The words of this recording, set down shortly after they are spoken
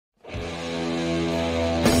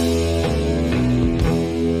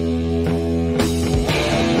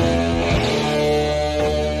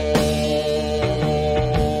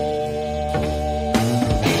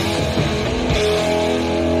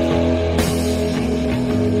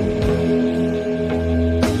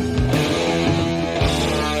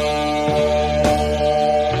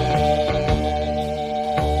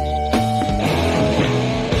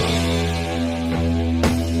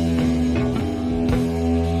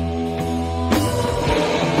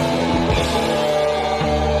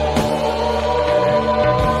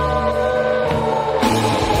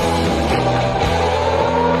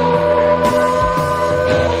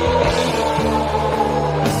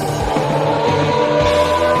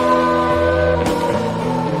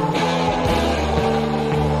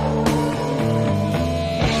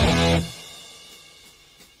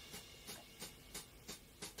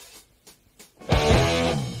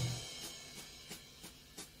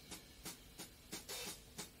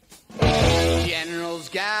Generals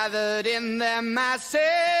gathered in their masses,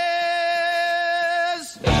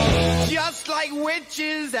 just like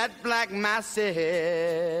witches at black masses.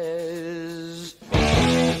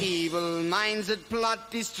 Evil minds that plot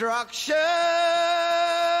destruction,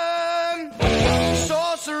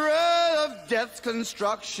 sorcerer of death's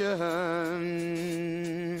construction.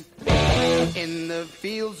 In the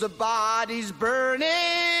fields of bodies burning,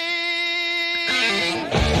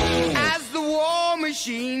 as the war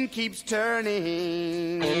machine keeps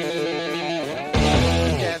turning.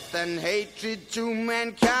 Death and hatred to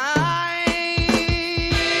mankind,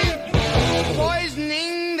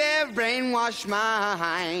 poisoning their brainwashed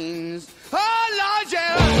minds. Oh Lord,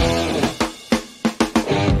 yeah.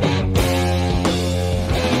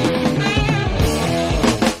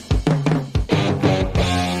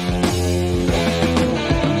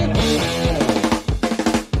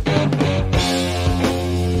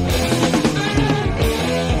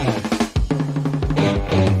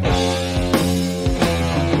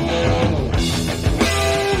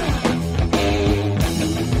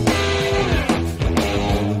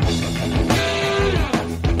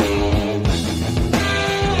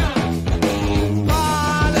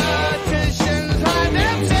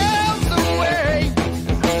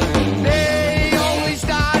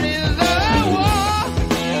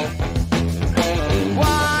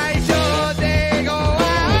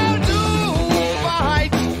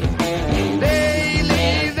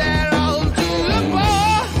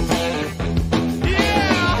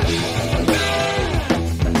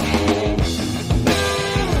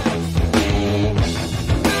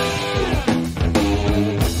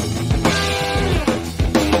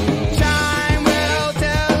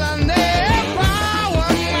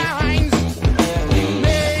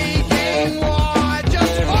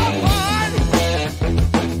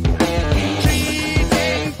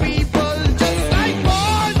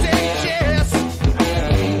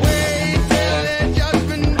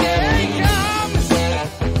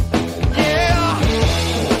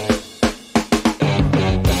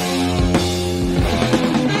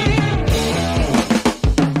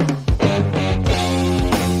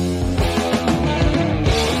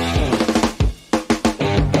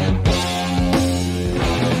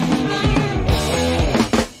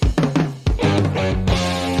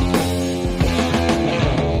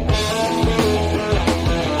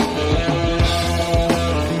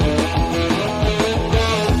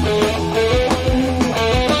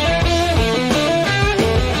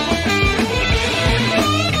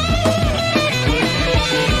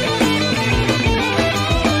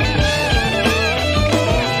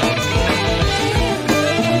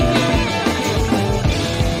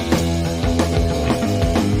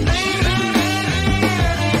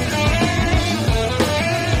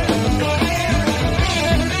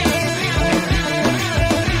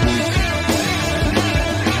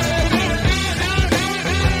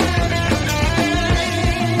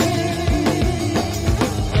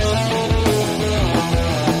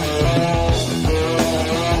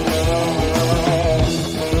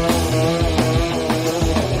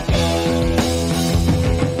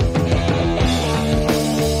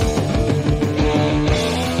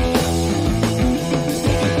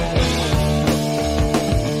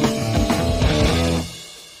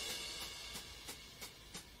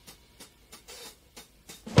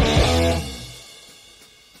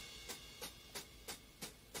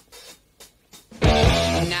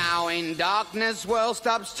 Darkness, world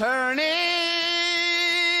stops turning,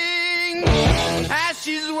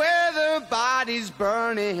 ashes where the body's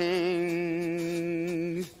burning.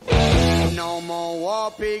 No more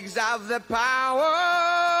war pigs have the power,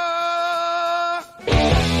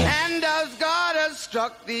 and as God has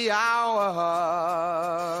struck the hour,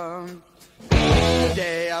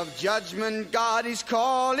 day of judgment God is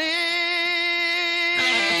calling.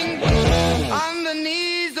 On the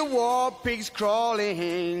knees the war pigs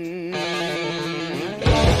crawling,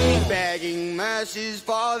 begging mercies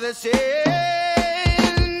for the sick.